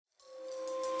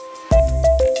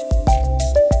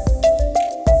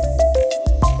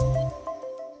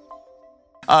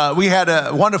We had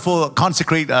a wonderful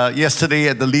consecrate yesterday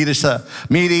at the leaders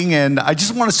meeting, and I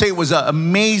just want to say it was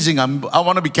amazing. I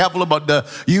want to be careful about the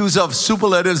use of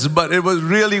superlatives, but it was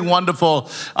really wonderful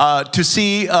to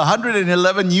see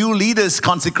 111 new leaders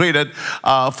consecrated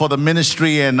for the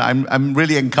ministry, and I'm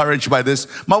really encouraged by this.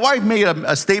 My wife made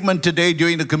a statement today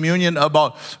during the communion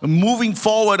about moving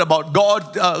forward, about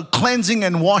God cleansing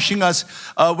and washing us.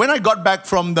 When I got back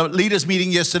from the leaders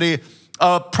meeting yesterday,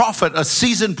 a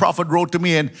seasoned prophet wrote to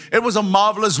me, and it was a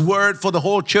marvelous word for the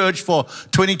whole church for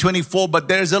 2024. But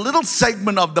there's a little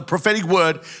segment of the prophetic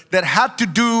word that had to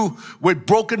do with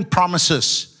broken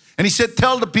promises. And he said,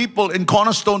 tell the people in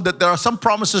Cornerstone that there are some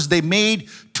promises they made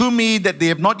to me that they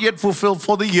have not yet fulfilled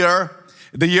for the year.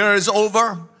 The year is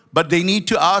over, but they need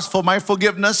to ask for my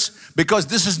forgiveness, because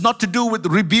this is not to do with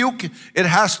rebuke. It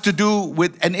has to do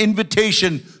with an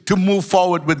invitation to move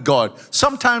forward with God.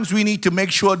 Sometimes we need to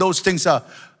make sure those things are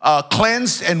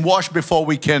cleansed and washed before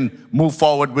we can move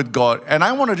forward with God. And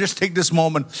I want to just take this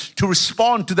moment to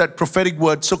respond to that prophetic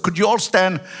word. So could you all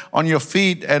stand on your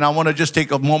feet, and I want to just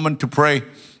take a moment to pray.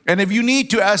 And if you need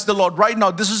to ask the Lord right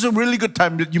now, this is a really good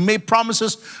time that you made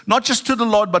promises, not just to the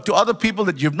Lord, but to other people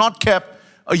that you've not kept.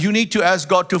 You need to ask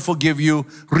God to forgive you.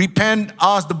 Repent,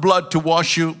 ask the blood to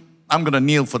wash you. I'm going to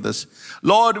kneel for this.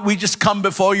 Lord, we just come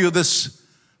before you this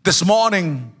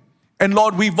morning. And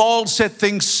Lord, we've all said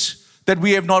things that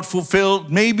we have not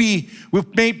fulfilled. Maybe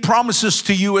we've made promises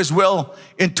to you as well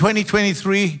in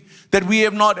 2023 that we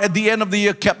have not at the end of the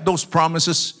year kept those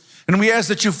promises. And we ask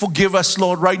that you forgive us,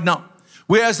 Lord, right now.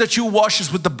 We ask that you wash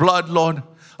us with the blood, Lord.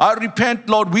 I repent,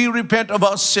 Lord. We repent of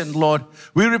our sin, Lord.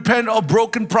 We repent of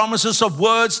broken promises, of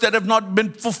words that have not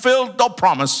been fulfilled or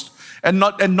promised and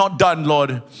not done,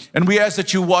 Lord. And we ask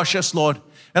that you wash us, Lord.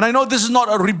 And I know this is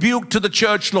not a rebuke to the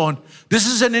church, Lord. This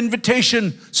is an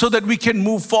invitation so that we can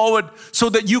move forward, so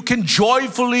that you can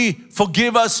joyfully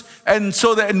forgive us and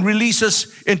release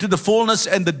us into the fullness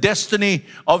and the destiny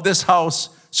of this house.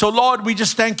 So Lord, we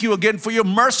just thank you again for your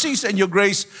mercies and your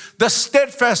grace. The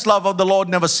steadfast love of the Lord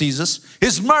never ceases.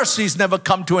 His mercies never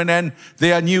come to an end.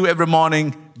 They are new every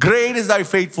morning. Great is thy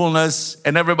faithfulness.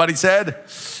 And everybody said,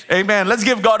 amen. Let's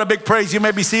give God a big praise. You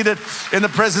may be seated in the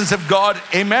presence of God.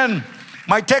 Amen.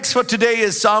 My text for today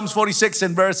is Psalms 46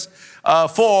 and verse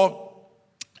 4.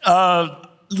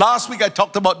 Last week I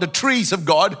talked about the trees of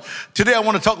God. Today I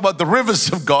want to talk about the rivers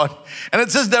of God. And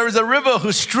it says, there is a river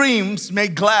whose streams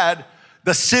make glad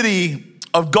the city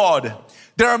of God.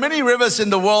 There are many rivers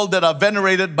in the world that are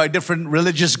venerated by different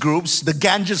religious groups. The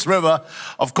Ganges River,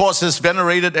 of course, is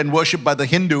venerated and worshipped by the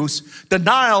Hindus. The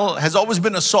Nile has always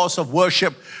been a source of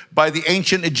worship by the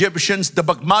ancient Egyptians. The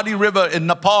Bagmati River in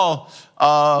Nepal,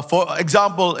 for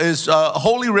example, is a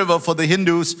holy river for the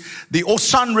Hindus. The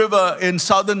Osun River in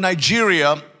southern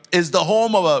Nigeria is the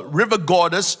home of a river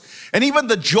goddess. And even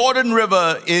the Jordan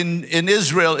River in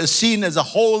Israel is seen as a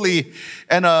holy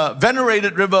and a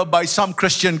venerated river by some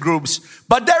Christian groups.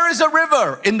 But there is a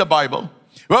river in the Bible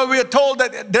where we are told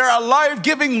that there are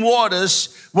life-giving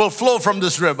waters will flow from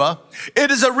this river.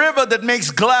 It is a river that makes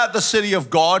glad the city of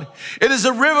God. It is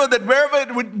a river that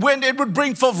wherever it went, it would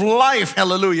bring forth life,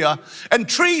 hallelujah. And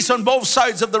trees on both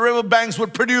sides of the river banks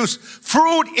would produce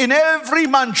fruit in every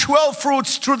month, 12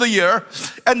 fruits through the year.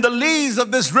 And the leaves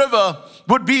of this river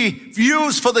would be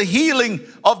used for the healing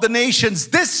of the nations.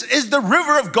 This is the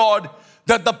river of God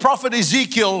that the prophet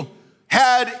Ezekiel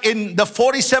had in the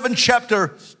 47th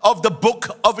chapter of the book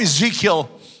of Ezekiel.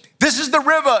 This is the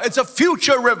river. It's a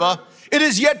future river. It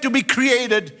is yet to be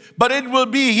created, but it will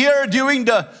be here during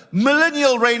the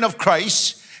millennial reign of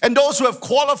Christ. And those who have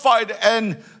qualified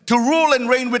and to rule and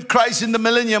reign with Christ in the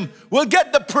millennium will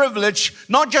get the privilege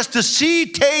not just to see,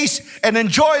 taste, and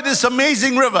enjoy this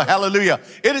amazing river. Hallelujah.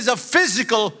 It is a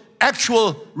physical,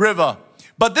 actual river.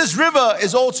 But this river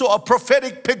is also a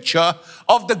prophetic picture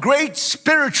of the great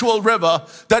spiritual river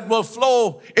that will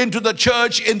flow into the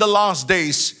church in the last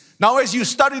days. Now, as you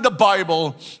study the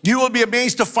Bible, you will be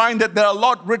amazed to find that there are a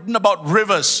lot written about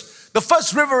rivers. The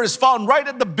first river is found right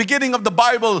at the beginning of the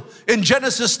Bible in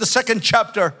Genesis, the 2nd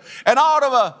chapter. And out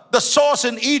of the source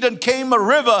in Eden came a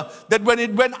river that when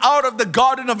it went out of the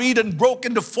Garden of Eden, broke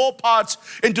into 4 parts,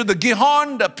 into the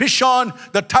Gihon, the Pishon,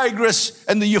 the Tigris,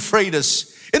 and the Euphrates.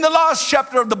 In the last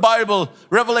chapter of the Bible,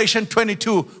 Revelation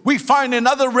 22, we find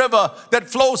another river that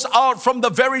flows out from the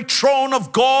very throne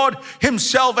of God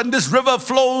himself. And this river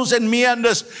flows and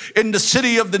meanders in the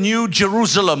city of the New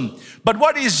Jerusalem. But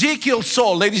what Ezekiel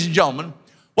saw, ladies and gentlemen,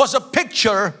 was a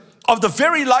picture of the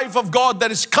very life of God that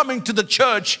is coming to the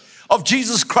church of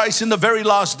Jesus Christ in the very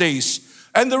last days.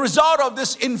 And the result of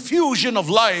this infusion of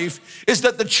life is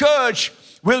that the church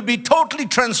will be totally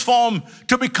transformed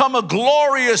to become a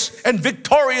glorious and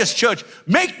victorious church.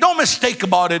 Make no mistake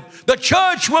about it. The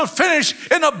church will finish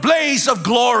in a blaze of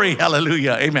glory.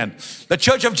 Hallelujah. Amen. The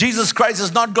church of Jesus Christ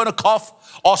is not going to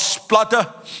cough or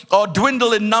splutter or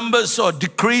dwindle in numbers or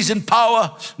decrease in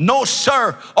power. No,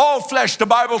 sir. All flesh, the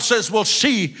Bible says, will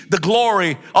see the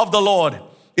glory of the Lord.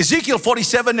 Ezekiel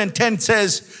 47:10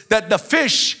 says that the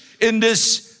fish in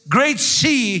this great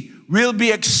sea will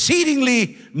be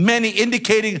exceedingly many,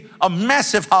 indicating a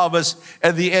massive harvest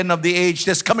at the end of the age.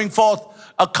 There's coming forth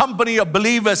a company of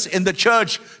believers in the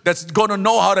church that's going to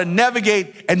know how to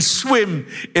navigate and swim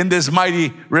in this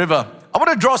mighty river. I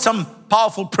want to draw some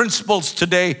powerful principles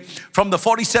today from the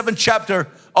 47th chapter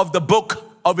of the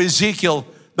book of Ezekiel.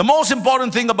 The most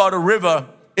important thing about a river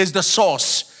is the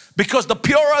source, because the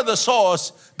purer the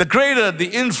source, the greater the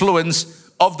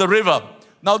influence of the river.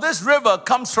 Now, this river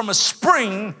comes from a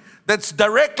spring that's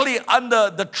directly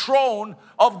under the throne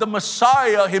of the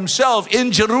Messiah himself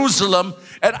in Jerusalem.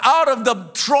 And out of the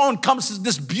throne comes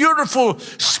this beautiful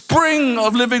spring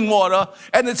of living water.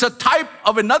 And it's a type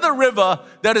of another river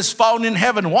that is found in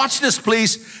heaven. Watch this,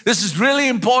 please. This is really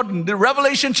important. In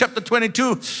Revelation chapter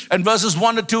 22 and verses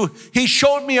 1-2, he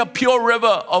showed me a pure river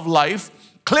of life,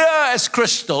 clear as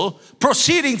crystal,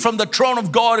 proceeding from the throne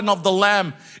of God and of the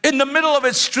Lamb. In the middle of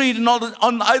its street and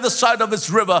on either side of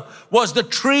its river was the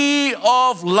tree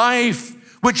of life,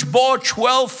 which bore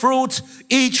 12 fruits,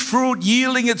 each fruit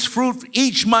yielding its fruit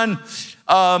each month,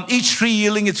 each tree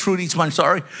yielding its fruit each month,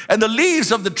 And the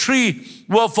leaves of the tree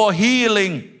were for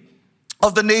healing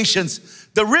of the nations.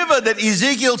 The river that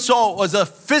Ezekiel saw was a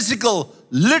physical,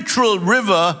 literal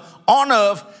river on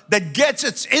earth that gets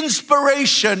its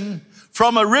inspiration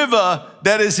from a river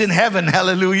that is in heaven.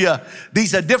 Hallelujah.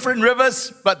 These are different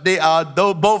rivers, but they are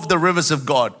both the rivers of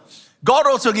God. God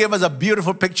also gave us a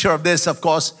beautiful picture of this, of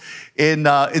course, in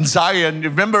Zion.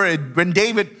 Remember when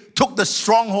David took the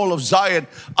stronghold of Zion,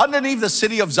 underneath the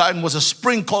city of Zion was a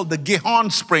spring called the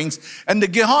Gihon Springs. And the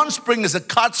Gihon Spring is a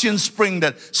Kartzian spring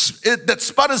that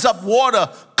sputters up water,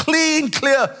 clean,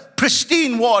 clear,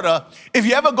 pristine water. If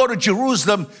you ever go to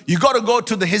Jerusalem, you got to go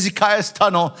to the Hezekiah's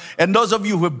tunnel. And those of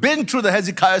you who have been through the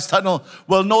Hezekiah's tunnel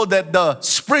will know that the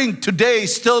spring today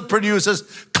still produces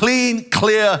clean,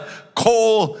 clear,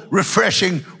 cold,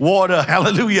 refreshing water.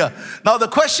 Hallelujah. Now, the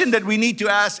question that we need to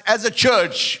ask as a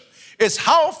church is,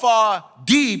 how far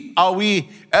deep are we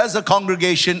as a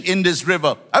congregation in this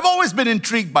river? I've always been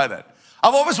intrigued by that.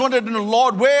 I've always wondered,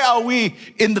 Lord, where are we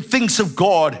in the things of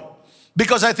God?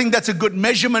 Because I think that's a good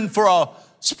measurement for our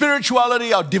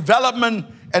spirituality, our development,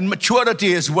 and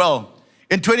maturity as well.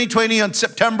 In 2020, in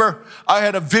September, I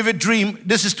had a vivid dream.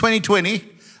 This is 2020,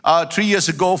 3 years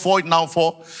ago, four.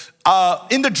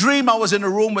 In the dream, I was in a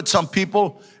room with some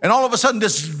people, and all of a sudden,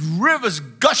 this river's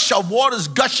gush of water's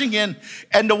gushing in,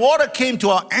 and the water came to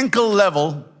our ankle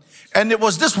level. And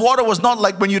this water was not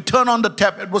like when you turn on the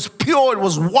tap. It was pure. It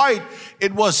was white.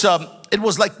 It was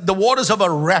like the waters of a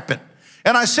rapid.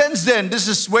 And I sensed then, this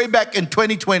is way back in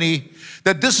 2020,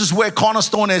 that this is where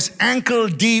Cornerstone is, ankle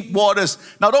deep waters.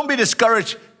 Now, don't be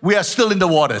discouraged. We are still in the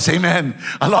waters. Amen.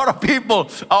 A lot of people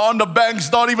are on the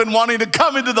banks not even wanting to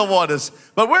come into the waters.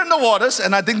 But we're in the waters,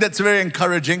 and I think that's very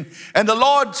encouraging. And the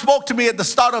Lord spoke to me at the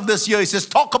start of this year. He says,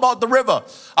 talk about the river.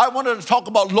 I wanted to talk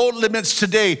about load limits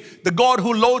today. The God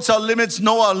who loads our limits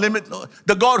know our limit.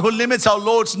 The God who limits our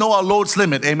loads know our loads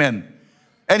limit. Amen.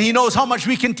 And He knows how much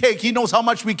we can take. He knows how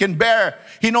much we can bear.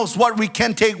 He knows what we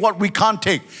can take, what we can't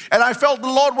take. And I felt the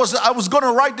Lord I was going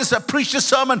to write this, preach this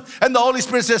sermon, and the Holy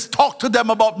Spirit says, talk to them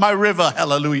about my river.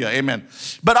 Hallelujah. Amen.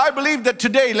 But I believe that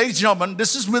today, ladies and gentlemen,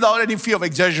 this is without any fear of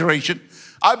exaggeration.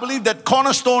 I believe that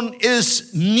Cornerstone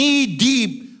is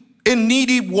knee-deep in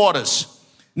knee-deep waters.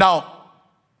 Now,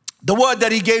 the word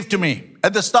that He gave to me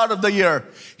at the start of the year,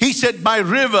 He said, my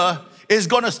river is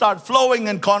going to start flowing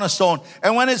in Cornerstone.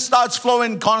 And when it starts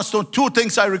flowing in Cornerstone, two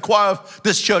things I require of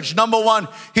this church. Number one,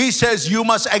 He says you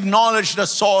must acknowledge the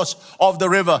source of the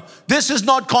river. This is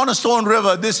not Cornerstone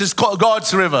River. This is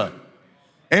God's river.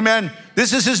 Amen.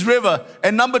 This is His river.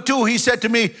 And number two, He said to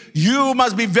me, you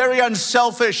must be very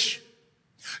unselfish.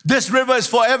 This river is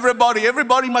for everybody.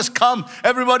 Everybody must come.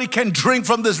 Everybody can drink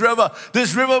from this river.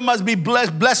 This river must be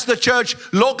blessed. Bless the church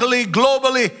locally,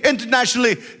 globally,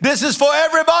 internationally. This is for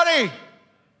everybody.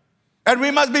 And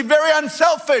we must be very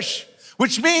unselfish,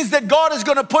 which means that God is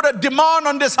going to put a demand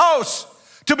on this house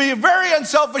to be very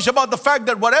unselfish about the fact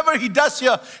that whatever He does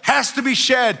here has to be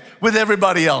shared with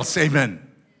everybody else. Amen.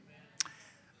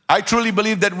 I truly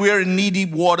believe that we're in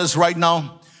knee-deep waters right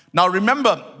now. Now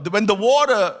remember, when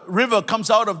the river comes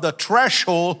out of the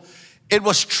threshold, it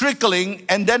was trickling,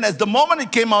 and then as the moment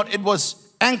it came out, it was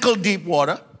ankle deep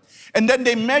water. And then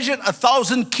they measured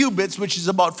 1,000 cubits, which is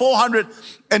about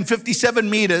 457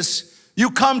 meters.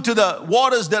 You come to the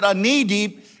waters that are knee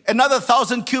deep, another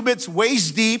 1,000 cubits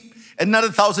waist deep, another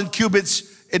 1,000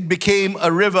 cubits, it became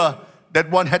a river that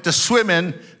one had to swim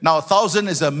in. Now 1,000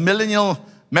 is a millennial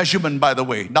measurement, by the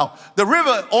way. Now the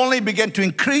river only began to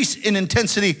increase in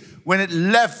intensity when it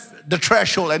left the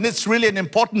threshold. And it's really an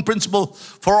important principle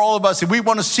for all of us. If we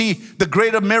want to see the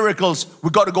greater miracles,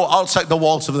 we've got to go outside the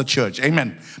walls of the church.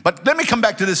 Amen. But let me come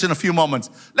back to this in a few moments.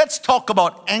 Let's talk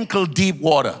about ankle deep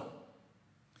water.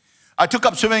 I took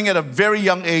up swimming at a very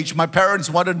young age. My parents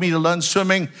wanted me to learn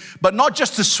swimming, but not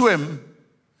just to swim,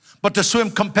 but to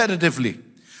swim competitively.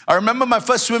 I remember my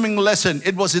first swimming lesson.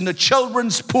 It was in the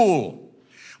children's pool.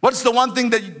 What's the one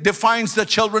thing that defines the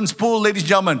children's pool, ladies and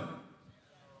gentlemen?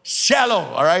 Shallow,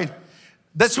 all right?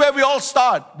 That's where we all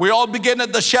start. We all begin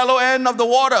at the shallow end of the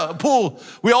water pool.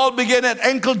 We all begin at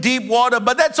ankle deep water,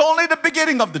 but that's only the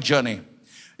beginning of the journey.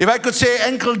 If I could say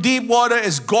ankle deep water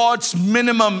is God's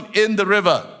minimum in the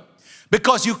river,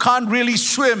 because you can't really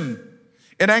swim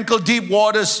in ankle deep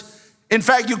waters. In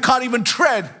fact, you can't even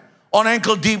tread on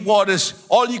ankle deep waters.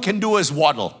 All you can do is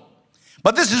waddle.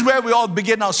 But this is where we all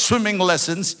begin our swimming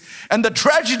lessons. And the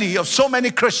tragedy of so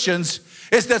many Christians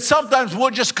is that sometimes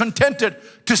we're just contented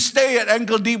to stay at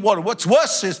ankle deep water. What's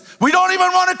worse is we don't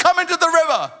even want to come into the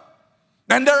river.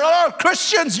 And there are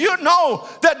Christians, you know,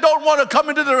 that don't want to come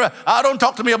into the river. Don't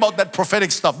talk to me about that prophetic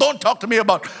stuff. Don't talk to me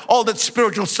about all that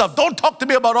spiritual stuff. Don't talk to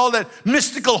me about all that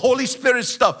mystical Holy Spirit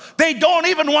stuff. They don't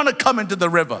even want to come into the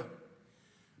river.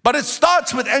 But it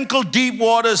starts with ankle deep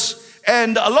waters,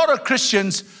 and a lot of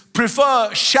Christians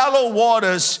prefer shallow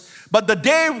waters. But the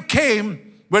day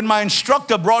came when my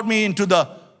instructor brought me into the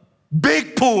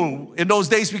big pool. In those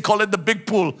days, we call it the big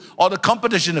pool, or the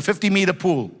competition, the 50-meter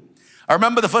pool. I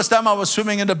remember the first time I was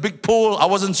swimming in the big pool. I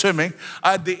wasn't swimming.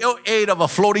 I had the aid of a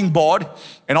floating board,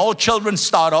 and all children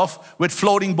start off with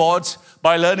floating boards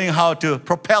by learning how to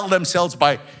propel themselves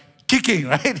by kicking,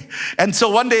 right? And so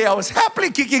one day I was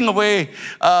happily kicking away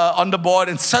on the board,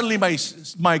 and suddenly my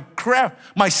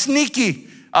sneaky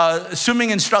swimming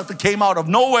instructor came out of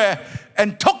nowhere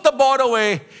and took the board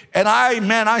away. And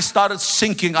I started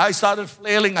sinking. I started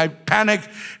flailing. I panicked,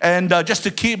 and just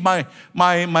to keep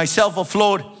myself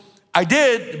afloat, I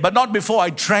did, but not before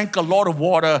I drank a lot of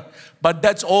water. But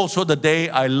that's also the day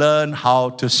I learned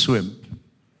how to swim.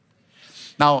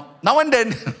 Now and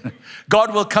then,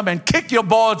 God will come and kick your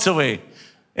boards away.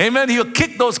 Amen. He'll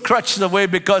kick those crutches away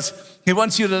because He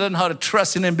wants you to learn how to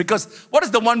trust in Him. Because what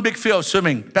is the one big fear of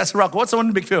swimming? Pastor Rocco, what's the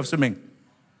one big fear of swimming?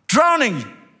 Drowning.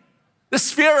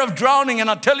 This fear of drowning. And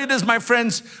I'll tell you this, my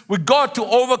friends, we got to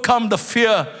overcome the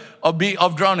fear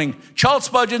of drowning. Charles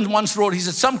Spurgeon once wrote, he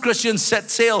said, some Christians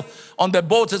set sail on their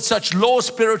boats at such low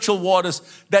spiritual waters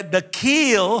that the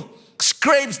keel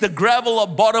scrapes the gravel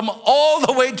of bottom all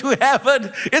the way to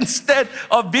heaven instead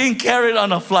of being carried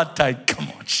on a flood tide. Come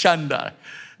on, Shanda.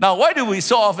 Now, why do we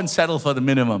so often settle for the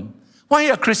minimum? Why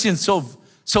are Christians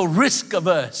so risk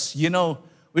averse? You know,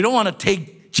 we don't want to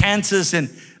take chances. And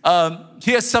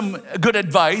here's some good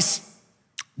advice.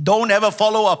 Don't ever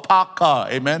follow a parked car.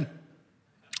 Amen.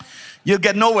 You'll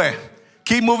get nowhere.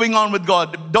 Keep moving on with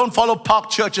God. Don't follow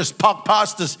parked churches, parked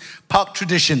pastors, parked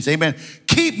traditions. Amen.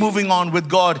 Keep moving on with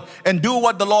God and do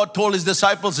what the Lord told His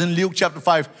disciples in Luke chapter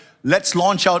 5. Let's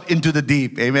launch out into the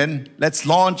deep. Amen. Let's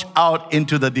launch out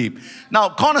into the deep. Now,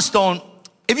 Cornerstone,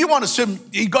 if you want to swim,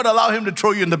 you got to allow Him to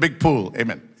throw you in the big pool.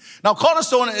 Amen. Now,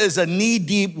 Cornerstone is a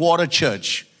knee-deep water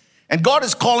church. And God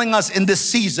is calling us in this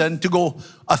season to go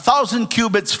 1,000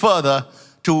 cubits further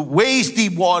to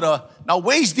waist-deep water. Now,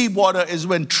 waist-deep water is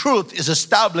when truth is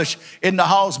established in the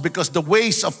house, because the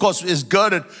waist, of course, is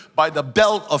girded by the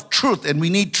belt of truth, and we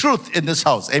need truth in this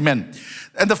house. Amen.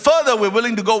 And the further we're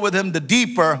willing to go with Him, the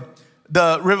deeper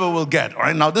the river will get. All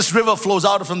right. Now, this river flows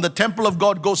out from the temple of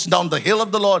God, goes down the hill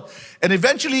of the Lord, and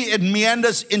eventually it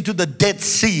meanders into the Dead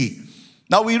Sea.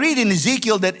 Now, we read in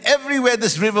Ezekiel that everywhere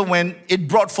this river went, it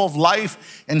brought forth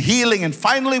life and healing. And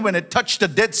finally, when it touched the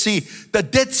Dead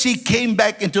Sea came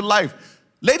back into life.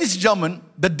 Ladies and gentlemen,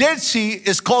 the Dead Sea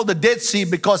is called the Dead Sea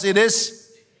because it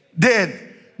is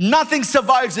dead. Nothing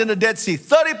survives in the Dead Sea.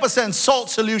 30% salt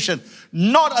solution.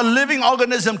 Not a living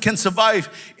organism can survive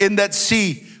in that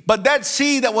sea. But that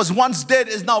sea that was once dead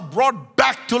is now brought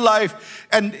back to life.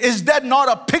 And is that not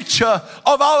a picture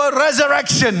of our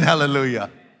resurrection? Hallelujah.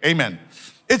 Amen.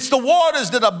 It's the waters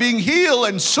that are being healed,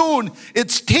 and soon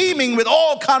it's teeming with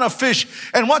all kind of fish.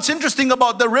 And what's interesting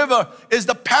about the river is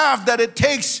the path that it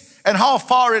takes and how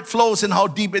far it flows and how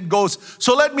deep it goes.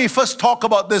 So let me first talk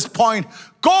about this point.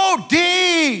 Go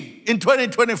deep. deep in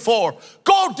 2024.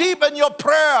 Go deep in your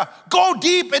prayer. Go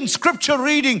deep in scripture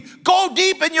reading. Go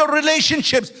deep in your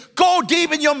relationships. Go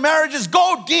deep in your marriages.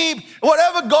 Go deep.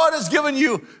 Whatever God has given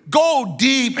you, go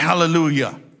deep.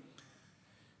 Hallelujah.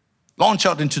 Launch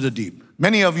out into the deep.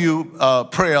 Many of you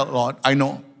pray a lot, I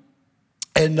know.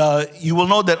 And you will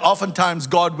know that oftentimes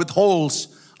God withholds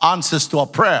answers to our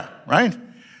prayer, right?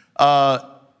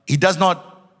 He does not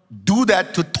do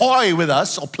that to toy with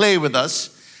us or play with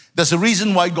us. There's a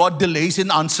reason why God delays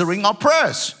in answering our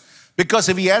prayers. Because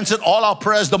if he answered all our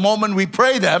prayers the moment we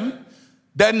pray them,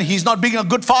 then he's not being a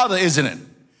good father, isn't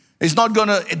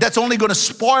it? That's only gonna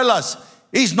spoil us.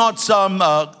 He's not some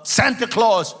Santa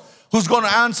Claus who's gonna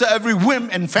answer every whim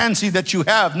and fancy that you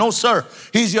have. No, sir.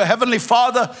 He's your heavenly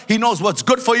Father. He knows what's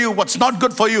good for you, what's not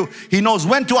good for you. He knows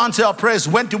when to answer our prayers,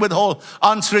 when to withhold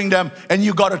answering them, and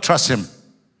you gotta trust him.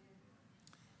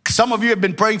 Some of you have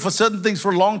been praying for certain things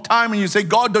for a long time and you say,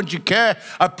 God, don't you care?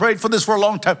 I prayed for this for a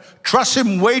long time. Trust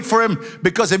him, wait for him,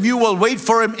 because if you will wait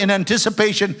for him in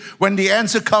anticipation, when the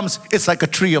answer comes, it's like a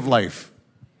tree of life.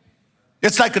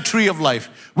 It's like a tree of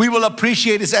life. We will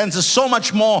appreciate his answer so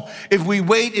much more if we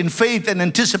wait in faith and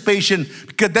anticipation,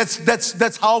 because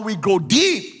that's how we go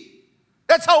deep.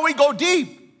 That's how we go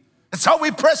deep. That's how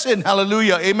we press in.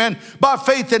 Hallelujah. Amen. By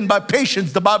faith and by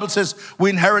patience, the Bible says we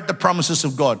inherit the promises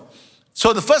of God.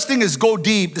 So the first thing is go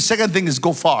deep. The second thing is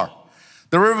go far.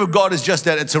 The river of God is just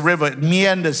that. It's a river. It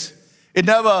meanders. It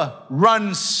never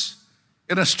runs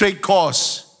in a straight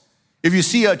course. If you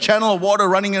see a channel of water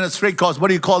running in a straight course, what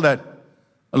do you call that?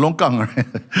 A longkang,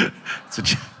 right?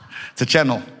 It's a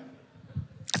channel.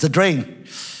 It's a drain.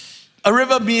 A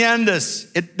river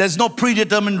meanders. There's no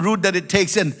predetermined route that it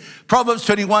takes. And Proverbs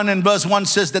 21 and verse 1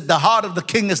 says that the heart of the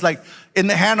king is like, in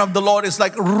the hand of the Lord, is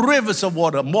like rivers of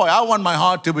water. Boy, I want my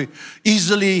heart to be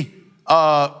easily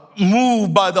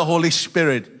moved by the Holy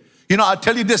Spirit. You know, I'll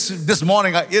tell you this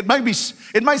morning, it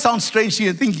might sound strange to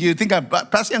you. You think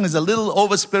Pastor Young is a little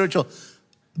over spiritual.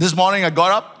 This morning I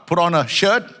got up, put on a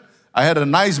shirt. I had a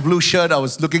nice blue shirt I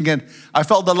was looking at. I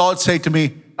felt the Lord say to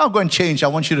me, now go and change. I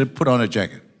want you to put on a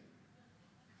jacket.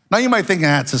 Now you might think,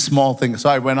 it's a small thing. So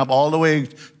I went up all the way,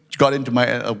 got into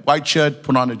my white shirt,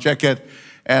 put on a jacket.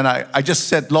 And I just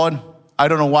said, Lord, I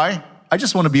don't know why. I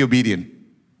just want to be obedient.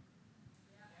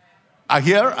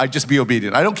 I just be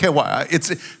obedient. I don't care why.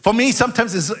 For me,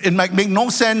 sometimes it might make no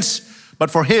sense. But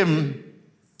for him,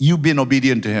 you've been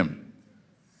obedient to him.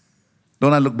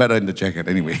 Don't I look better in the jacket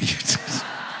anyway?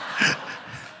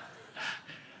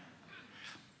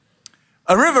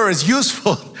 A river is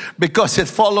useful because it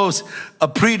follows a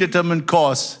predetermined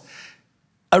course.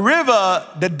 A river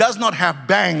that does not have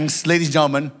banks, ladies and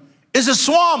gentlemen, is a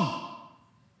swamp.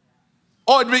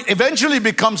 Or it eventually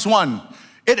becomes one.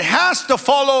 It has to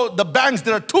follow the banks.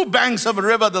 There are two banks of a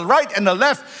river, the right and the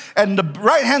left. And the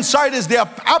right-hand side is the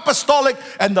apostolic,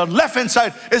 and the left-hand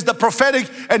side is the prophetic.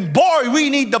 And boy, we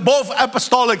need the both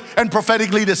apostolic and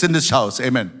prophetic leaders in this house.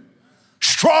 Amen.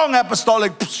 Strong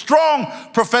apostolic, strong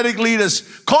prophetic leaders.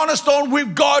 Cornerstone,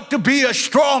 we've got to be a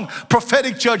strong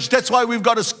prophetic church. That's why we've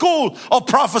got a school of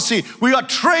prophecy. We are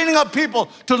training up people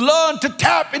to learn to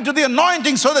tap into the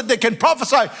anointing so that they can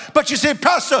prophesy. But you say,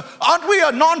 Pastor, aren't we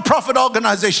a non-profit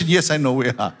organization? Yes, I know we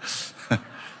are.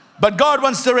 But God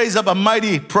wants to raise up a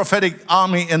mighty prophetic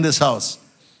army in this house.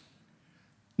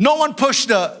 No one pushed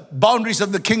the boundaries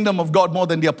of the kingdom of God more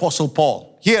than the Apostle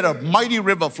Paul. He had a mighty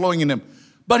river flowing in him.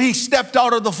 But he stepped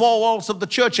out of the four walls of the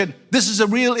church. And this is a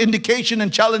real indication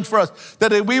and challenge for us,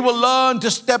 that if we will learn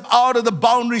to step out of the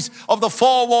boundaries of the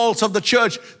four walls of the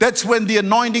church, that's when the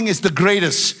anointing is the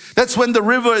greatest. That's when the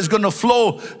river is going to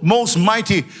flow most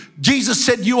mighty. Jesus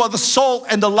said, you are the salt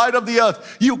and the light of the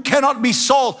earth. You cannot be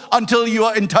salt until you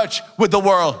are in touch with the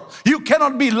world. You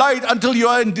cannot be light until you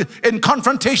are in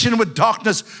confrontation with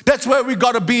darkness. That's where we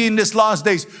got to be in these last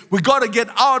days. We got to get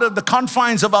out of the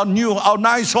confines of our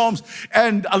nice homes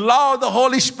and allow the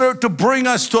Holy Spirit to bring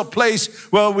us to a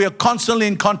place where we are constantly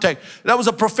in contact. That was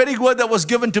a prophetic word that was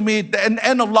given to me at the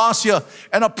end of last year.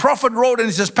 And a prophet wrote and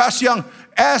he says, Pastor Young,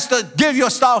 ask to give your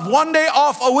staff 1 day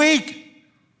off a week.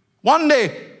 1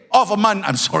 day off a month.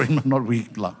 I'm sorry, not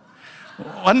week long.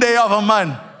 1 day off a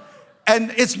month.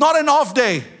 And it's not an off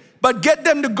day. But get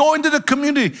them to go into the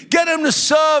community. Get them to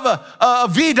serve a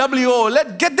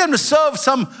VWO. Get them to serve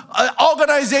some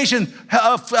organization.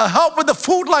 Help with the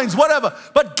food lines, whatever.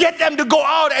 But get them to go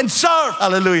out and serve.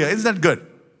 Hallelujah. Isn't that good?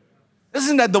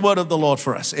 Isn't that the word of the Lord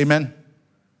for us? Amen.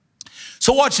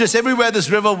 So watch this. Everywhere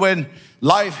this river went,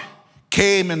 life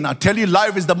came. And I tell you,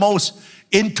 life is the most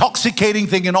intoxicating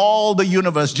thing in all the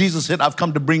universe. Jesus said, I've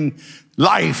come to bring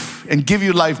life and give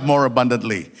you life more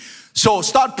abundantly. So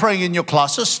start praying in your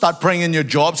classes, start praying in your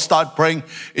jobs, start praying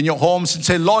in your homes and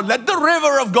say, Lord, let the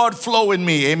river of God flow in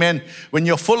me. Amen. When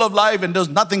you're full of life and there's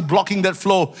nothing blocking that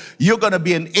flow, you're going to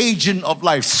be an agent of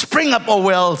life. Spring up our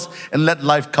wells and let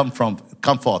life come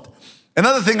forth.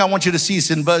 Another thing I want you to see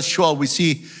is in verse 12, we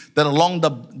see that along the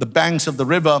banks of the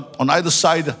river, on either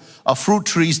side are fruit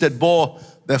trees that bore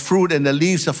their fruit, and their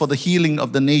leaves are for the healing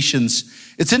of the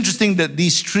nations. It's interesting that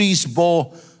these trees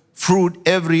bore fruit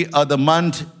every other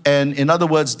month, and in other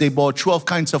words, they bore 12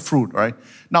 kinds of fruit, right?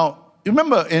 Now, you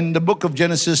remember in the book of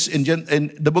Genesis, in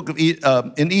the book of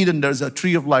in Eden, there's a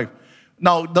tree of life.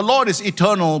 Now, the Lord is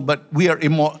eternal, but we are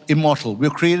immortal. We're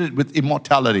created with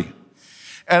immortality.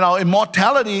 And our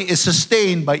immortality is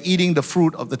sustained by eating the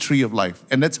fruit of the tree of life.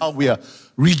 And that's how we are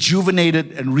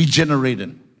rejuvenated and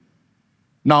regenerated.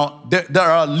 Now, there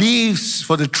are leaves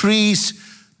for the trees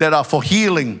that are for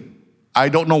healing. I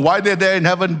don't know why they're there in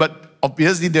heaven, but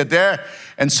obviously they're there.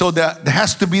 And so there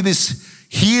has to be this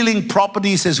healing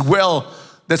properties as well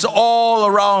that's all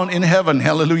around in heaven.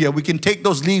 Hallelujah. We can take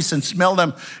those leaves and smell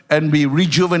them and be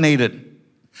rejuvenated.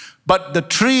 But the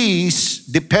trees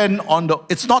depend on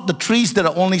it's not the trees that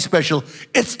are only special,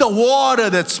 it's the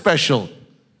water that's special.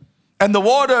 And the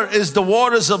water is the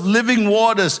waters of living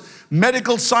waters.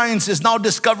 Medical science is now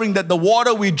discovering that the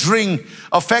water we drink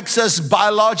affects us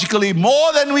biologically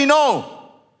more than we know.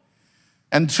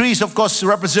 And trees, of course,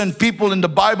 represent people in the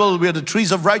Bible. We are the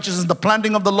trees of righteousness, the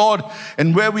planting of the Lord.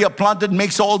 And where we are planted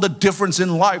makes all the difference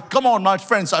in life. Come on, my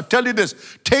friends, I'll tell you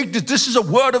this. Take this. This is a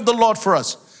word of the Lord for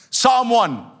us. Psalm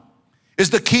 1 is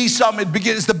the key psalm.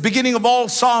 It's the beginning of all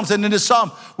psalms. And in the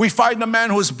psalm, we find a man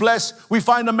who is blessed. We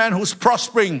find a man who's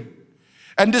prospering.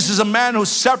 And this is a man who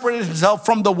separated himself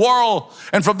from the world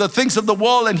and from the things of the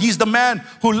world. And he's the man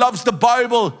who loves the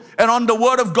Bible. And on the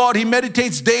word of God, he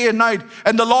meditates day and night.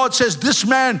 And the Lord says, this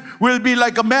man will be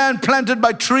like a man planted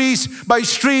by trees, by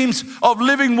streams of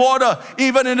living water.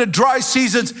 Even in the dry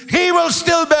seasons, he will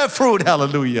still bear fruit.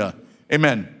 Hallelujah.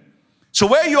 Amen. So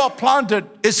where you are planted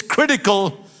is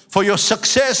critical for your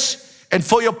success and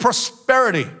for your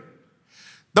prosperity.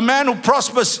 The man who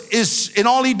prospers is, in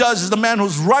all he does, is the man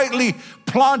who's rightly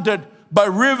planted by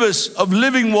rivers of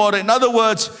living water. In other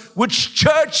words, which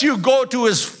church you go to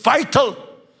is vital,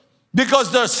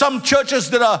 because there are some churches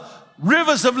that are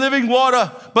rivers of living water,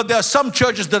 but there are some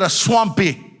churches that are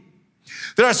swampy.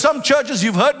 There are some churches,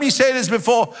 you've heard me say this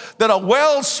before, that are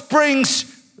well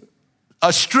springs,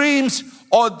 streams,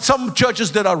 or some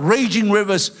churches that are raging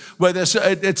rivers where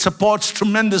it supports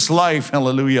tremendous life.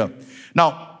 Hallelujah.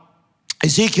 Now,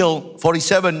 Ezekiel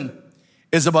 47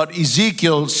 is about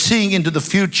Ezekiel seeing into the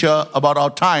future about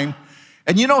our time.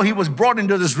 And you know, he was brought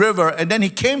into this river, and then he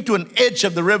came to an edge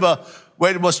of the river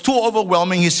where it was too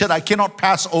overwhelming. He said, I cannot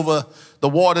pass over the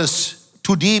waters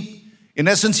too deep. In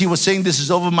essence, he was saying, this is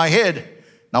over my head.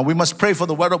 Now, we must pray for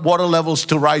the water levels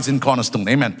to rise in Cornerstone.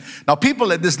 Amen. Now,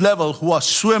 people at this level who are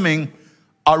swimming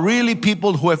are really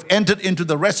people who have entered into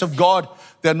the rest of God.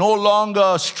 They're no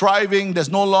longer striving. There's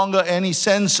no longer any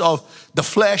sense of the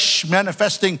flesh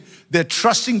manifesting. They're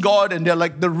trusting God, and they're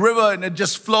like the river, and it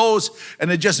just flows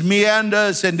and it just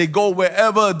meanders, and they go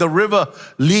wherever the river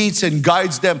leads and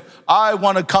guides them. I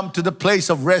want to come to the place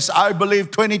of rest. I believe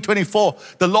 2024,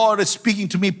 the Lord is speaking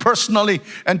to me personally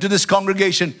and to this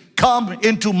congregation. Come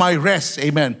into my rest.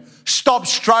 Amen. Stop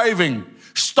striving.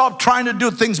 Stop trying to do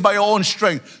things by your own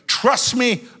strength. Trust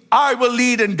me, I will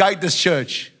lead and guide this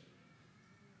church.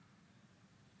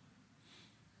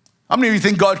 How many of you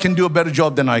think God can do a better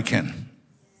job than I can?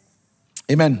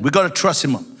 Amen. We got to trust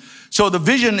him. So the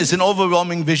vision is an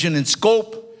overwhelming vision in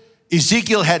scope.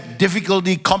 Ezekiel had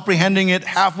difficulty comprehending it.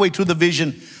 Halfway through the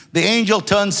vision, the angel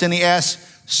turns and he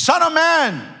asks, Son of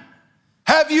man,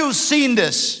 have you seen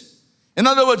this? In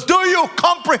other words, do you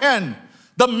comprehend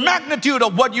the magnitude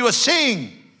of what you are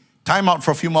seeing? Time out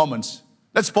for a few moments.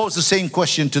 Let's pose the same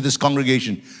question to this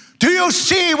congregation. Do you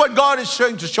see what God is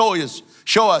trying to show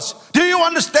us? Do you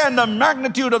understand the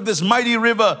magnitude of this mighty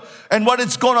river and what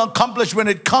it's going to accomplish when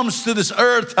it comes to this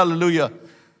earth? Hallelujah.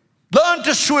 Learn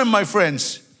to swim, my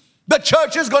friends. The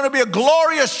church is going to be a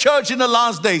glorious church in the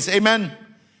last days. Amen.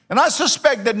 And I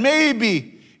suspect that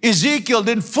maybe Ezekiel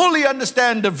didn't fully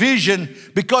understand the vision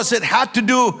because it had to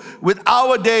do with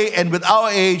our day and with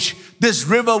our age. This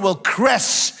river will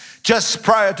crest just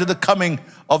prior to the coming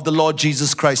of the Lord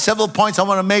Jesus Christ. Several points I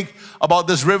want to make about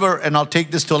this river, and I'll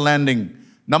take this to a landing.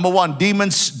 Number one,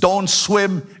 demons don't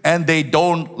swim and they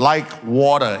don't like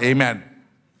water. Amen.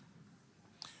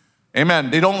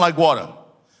 Amen. They don't like water.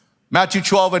 Matthew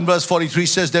 12 and verse 43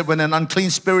 says that when an unclean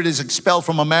spirit is expelled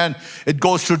from a man, it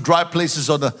goes through dry places,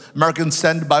 or the American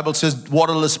Standard Bible says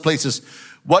waterless places.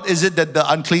 What is it that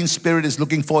the unclean spirit is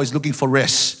looking for? Is looking for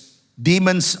rest.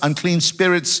 Demons, unclean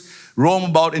spirits roam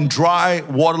about in dry,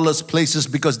 waterless places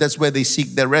because that's where they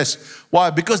seek their rest. Why?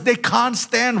 Because they can't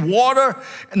stand water,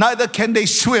 neither can they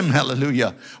swim.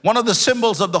 Hallelujah. One of the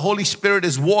symbols of the Holy Spirit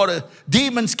is water.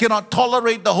 Demons cannot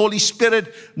tolerate the Holy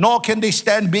Spirit, nor can they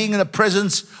stand being in the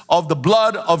presence of the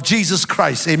blood of Jesus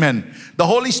Christ. Amen. The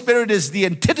Holy Spirit is the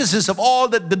antithesis of all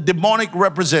that the demonic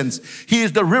represents. He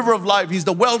is the river of life. He's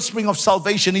the wellspring of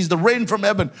salvation. He's the rain from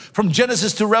heaven. From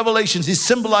Genesis to Revelations, he's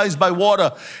symbolized by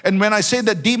water. And when I say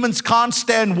that demons can't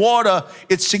stand water,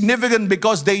 it's significant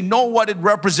because they know what it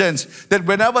represents. That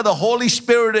whenever the Holy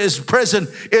Spirit is present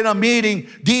in a meeting,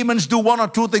 demons do one or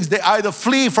two things. They either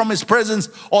flee from his presence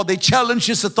or they challenge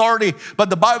his authority. But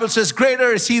the Bible says,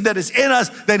 greater is he that is in us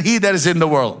than he that is in the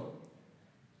world.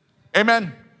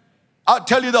 Amen. I'll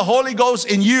tell you, the Holy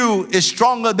Ghost in you is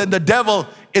stronger than the devil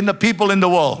in the people in the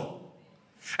world.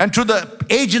 And through the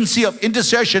agency of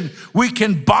intercession, we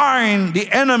can bind the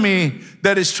enemy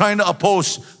that is trying to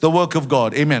oppose the work of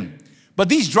God. Amen. But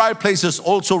these dry places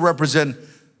also represent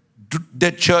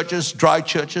dead churches, dry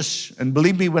churches. And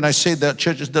believe me when I say that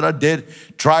churches that are dead,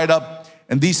 dried up.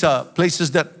 And these are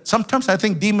places that sometimes I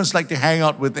think demons like to hang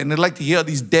out with, and they like to hear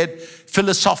these dead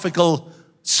philosophical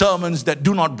sermons that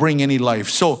do not bring any life.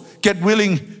 So get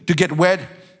willing to get wet.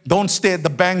 Don't stay at the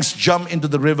banks, jump into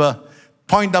the river.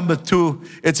 Point number 2,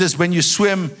 it says when you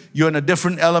swim, you're in a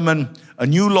different element. A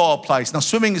new law applies. Now,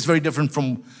 swimming is very different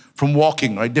from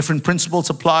walking, right? Different principles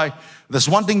apply. There's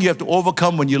one thing you have to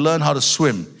overcome when you learn how to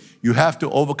swim. You have to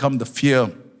overcome the fear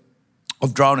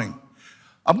of drowning.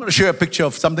 I'm going to share a picture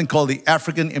of something called the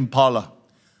African impala.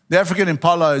 The African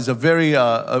impala is a very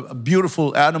a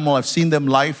beautiful animal. I've seen them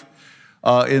live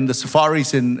in the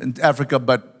safaris in Africa,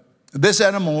 but this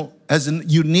animal has a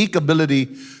unique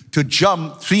ability to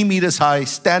jump 3 meters high,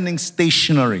 standing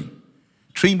stationary.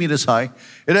 3 meters high.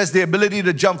 It has the ability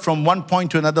to jump from one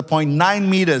point to another point, 9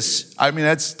 meters. I mean,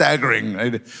 that's staggering.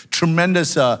 Right?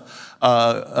 Tremendous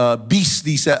beasts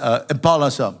these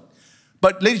impalas are.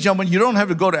 But ladies and gentlemen, you don't have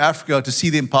to go to Africa to see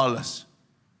the impalas.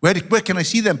 Where can I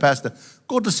see them, Pastor?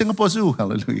 Go to Singapore Zoo.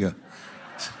 Hallelujah.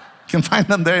 You can find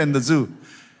them there in the zoo.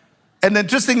 And the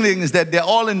interesting thing is that they're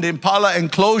all in the impala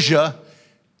enclosure.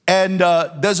 And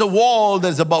there's a wall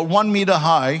that's about 1 meter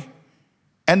high,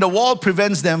 and the wall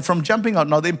prevents them from jumping out.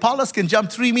 Now, the impalas can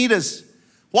jump 3 meters.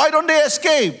 Why don't they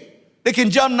escape? They can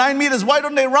jump 9 meters. Why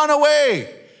don't they run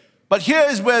away? But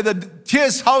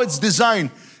here's how it's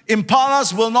designed.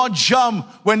 Impalas will not jump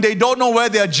when they don't know where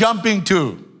they're jumping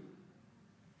to.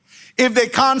 If they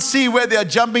can't see where they're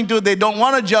jumping to, they don't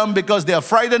want to jump because they're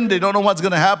frightened. They don't know what's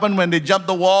going to happen when they jump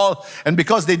the wall. And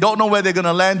because they don't know where they're going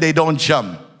to land, they don't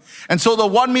jump. And so the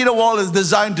 1 meter wall is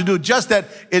designed to do just that.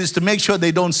 It is to make sure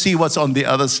they don't see what's on the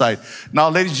other side. Now,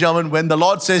 ladies and gentlemen, when the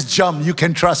Lord says jump, you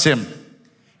can trust him.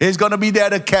 He's going to be there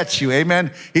to catch you.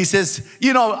 Amen. He says,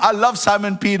 you know, I love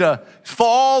Simon Peter. For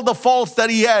all the faults that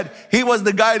he had, he was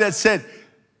the guy that said,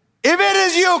 if it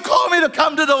is you, call me to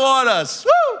come to the waters.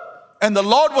 Woo! And the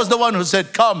Lord was the one who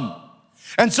said, come.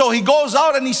 And so he goes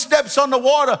out and he steps on the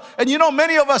water. And you know,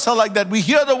 many of us are like that. We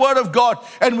hear the word of God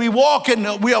and we walk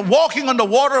and we are walking on the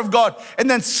water of God. And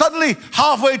then suddenly,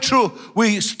 halfway through,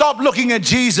 we stop looking at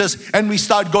Jesus and we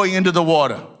start going into the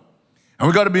water. And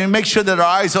we've got to make sure that our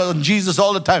eyes are on Jesus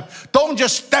all the time. Don't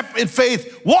just step in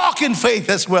faith, walk in faith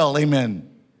as well. Amen.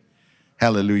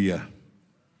 Hallelujah.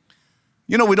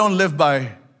 You know, we don't live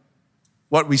by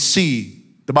what we see.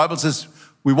 The Bible says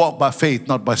we walk by faith,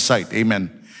 not by sight.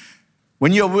 Amen.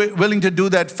 When you're willing to do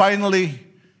that, finally,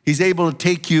 he's able to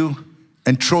take you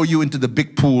and throw you into the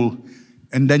big pool,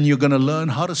 and then you're going to learn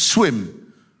how to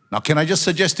swim. Now, can I just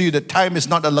suggest to you that time is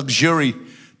not a luxury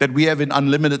that we have in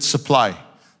unlimited supply.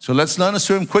 So let's learn to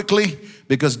swim quickly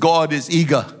because God is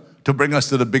eager to bring us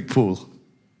to the big pool.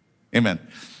 Amen.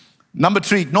 Number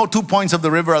 3, no 2 points of the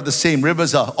river are the same.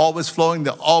 Rivers are always flowing.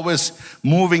 They're always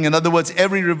moving. In other words,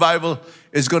 every revival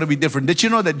is going to be different. Did you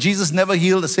know that Jesus never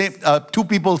healed the same 2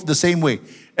 people the same way?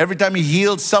 Every time he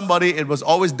healed somebody, it was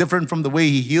always different from the way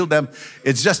he healed them.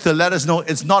 It's just to let us know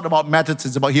it's not about methods.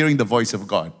 It's about hearing the voice of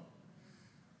God.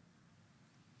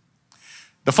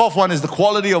 The 4th one is the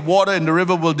quality of water in the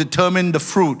river will determine the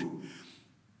fruit.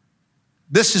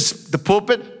 This is the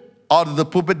pulpit. Out of the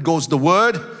pulpit goes the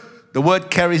word. The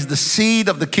word carries the seed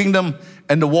of the kingdom,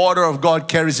 and the water of God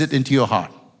carries it into your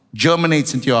heart,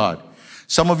 germinates into your heart.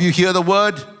 Some of you hear the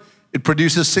word, it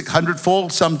produces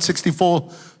 600-fold, some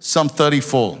 60-fold, some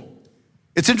 30-fold.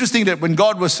 It's interesting that when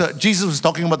Jesus was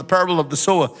talking about the parable of the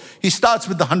sower, he starts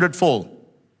with the 100-fold.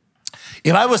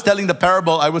 If I was telling the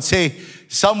parable, I would say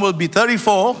some will be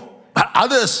 30-fold, but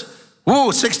others,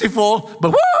 60-fold,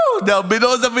 but there'll be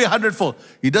those that will be 100-fold.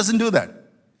 He doesn't do that.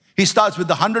 He starts with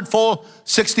the 100-fold,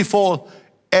 60-fold,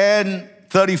 and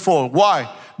 30-fold.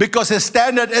 Why? Because his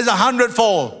standard is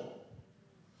 100-fold.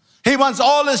 He wants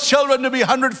all his children to be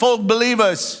 100-fold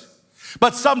believers.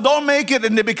 But some don't make it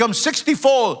and they become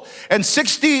 60-fold. And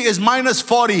 60 is minus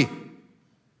 40.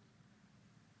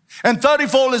 And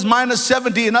 30-fold is minus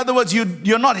 70. In other words,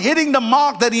 you're not hitting the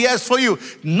mark that he has for you.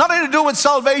 Nothing to do with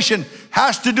salvation.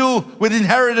 Has to do with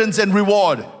inheritance and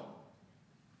reward.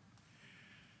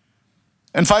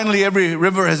 And finally, every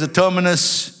river has a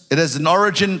terminus. It has an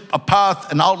origin, a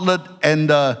path, an outlet, and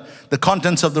the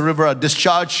contents of the river are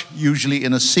discharged, usually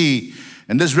in a sea.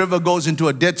 And this river goes into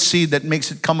a dead sea that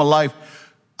makes it come alive.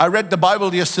 I read the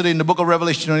Bible yesterday in the book of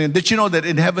Revelation. And did you know that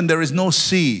in heaven there is no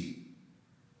sea?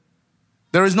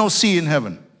 There is no sea in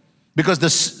heaven. Because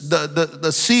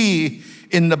the sea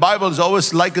in the Bible is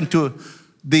always likened to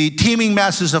the teeming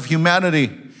masses of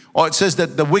humanity. Or it says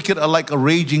that the wicked are like a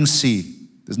raging sea.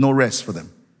 There's no rest for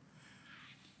them.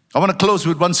 I want to close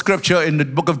with one scripture in the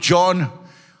book of John.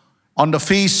 On the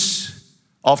Feast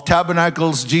of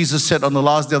Tabernacles, Jesus said on the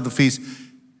last day of the feast,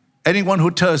 anyone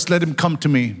who thirsts, let him come to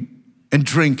me and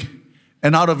drink.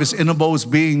 And out of his innermost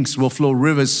beings will flow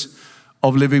rivers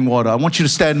of living water. I want you to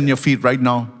stand on your feet right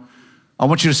now. I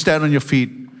want you to stand on your feet.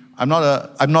 I'm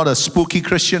not a spooky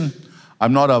Christian.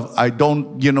 I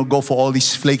don't go for all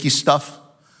these flaky stuff.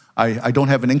 I don't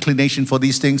have an inclination for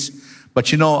these things.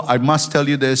 But I must tell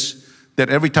you this, that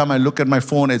every time I look at my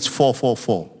phone, it's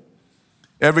 444.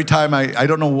 Every time I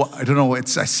don't know, I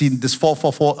see this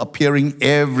 444 appearing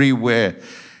everywhere.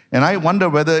 And I wonder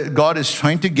whether God is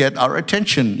trying to get our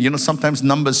attention. Sometimes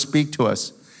numbers speak to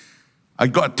us. I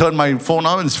turn my phone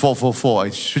on and it's 444. I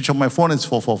switch on my phone, it's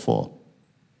 444.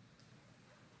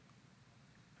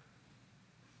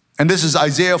 And this is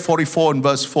Isaiah 44 and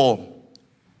verse 4.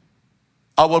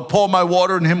 I will pour my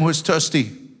water on him who is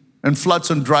thirsty and floods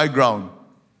on dry ground.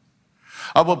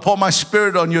 I will pour my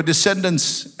spirit on your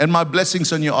descendants and my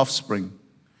blessings on your offspring.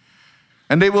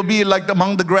 And they will be like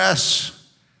among the grass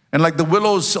and like the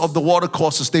willows of the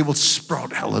watercourses, they will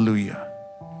sprout. Hallelujah.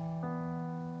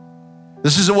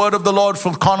 This is the word of the Lord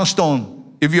from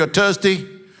Cornerstone. If you are thirsty,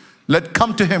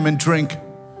 come to him and drink.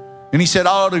 And he said,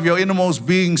 out of your innermost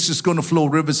beings is going to flow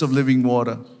rivers of living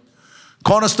water.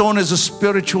 Cornerstone is a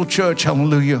spiritual church.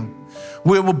 Hallelujah.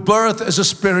 We were birthed as a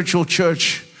spiritual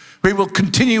church. We will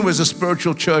continue as a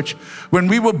spiritual church. When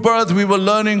we were birthed, we were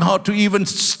learning how to even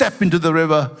step into the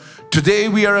river. Today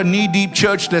we are a knee-deep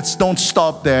church. Let's don't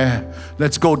stop there.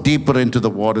 Let's go deeper into the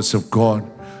waters of God.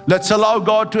 Let's allow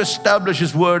God to establish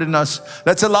his word in us.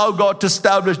 Let's allow God to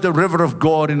establish the river of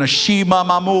God in a Shima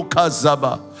Mamu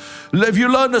Kazaba. If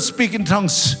you learn to speak in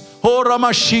tongues,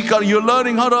 you're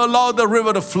learning how to allow the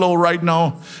river to flow right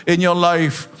now in your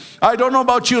life. I don't know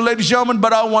about you, ladies and gentlemen,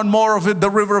 but I want more of it, the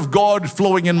river of God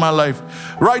flowing in my life.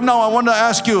 Right now, I want to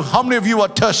ask you, how many of you are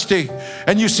thirsty?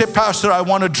 And you say, Pastor, I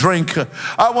want to drink.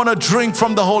 I want to drink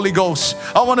from the Holy Ghost.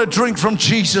 I want to drink from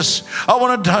Jesus. I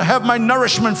want to have my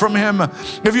nourishment from him.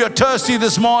 If you're thirsty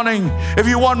this morning, if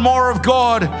you want more of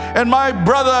God, and my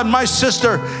brother and my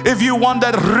sister, if you want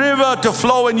that river to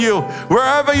flow in you,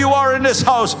 wherever you are in this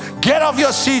house, get off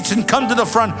your seats and come to the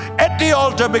front at the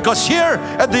altar, because here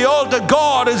at the altar,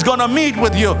 God is going to meet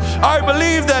with you. I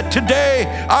believe that today,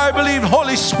 I believe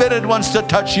Holy Spirit wants to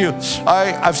touch you.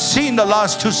 I've seen the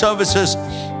last two services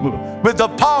with the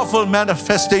powerful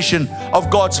manifestation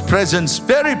of God's presence,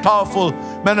 very powerful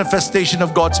manifestation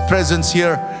of God's presence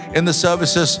here in the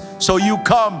services. So you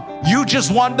come, you just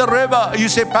want the river. You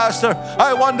say, Pastor,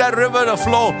 I want that river to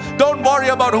flow. Don't worry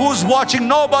about who's watching.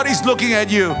 Nobody's looking at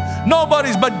you.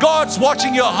 Nobody's, but God's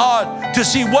watching your heart to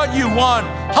see what you want,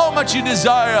 how much you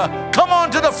desire. Come on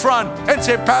to the front and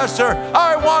say, Pastor,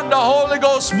 I want the Holy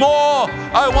Ghost more.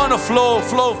 I want to flow,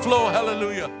 flow, flow.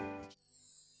 Hallelujah.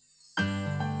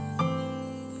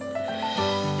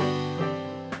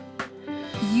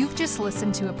 You've just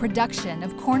listened to a production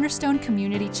of Cornerstone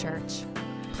Community Church.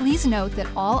 Please note that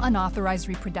all unauthorized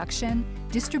reproduction,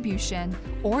 distribution,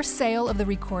 or sale of the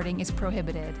recording is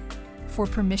prohibited. For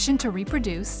permission to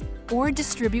reproduce or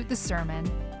distribute the sermon,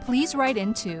 please write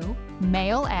into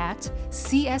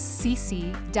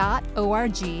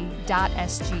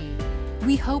mail@cscc.org.sg.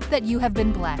 We hope that you have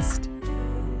been blessed.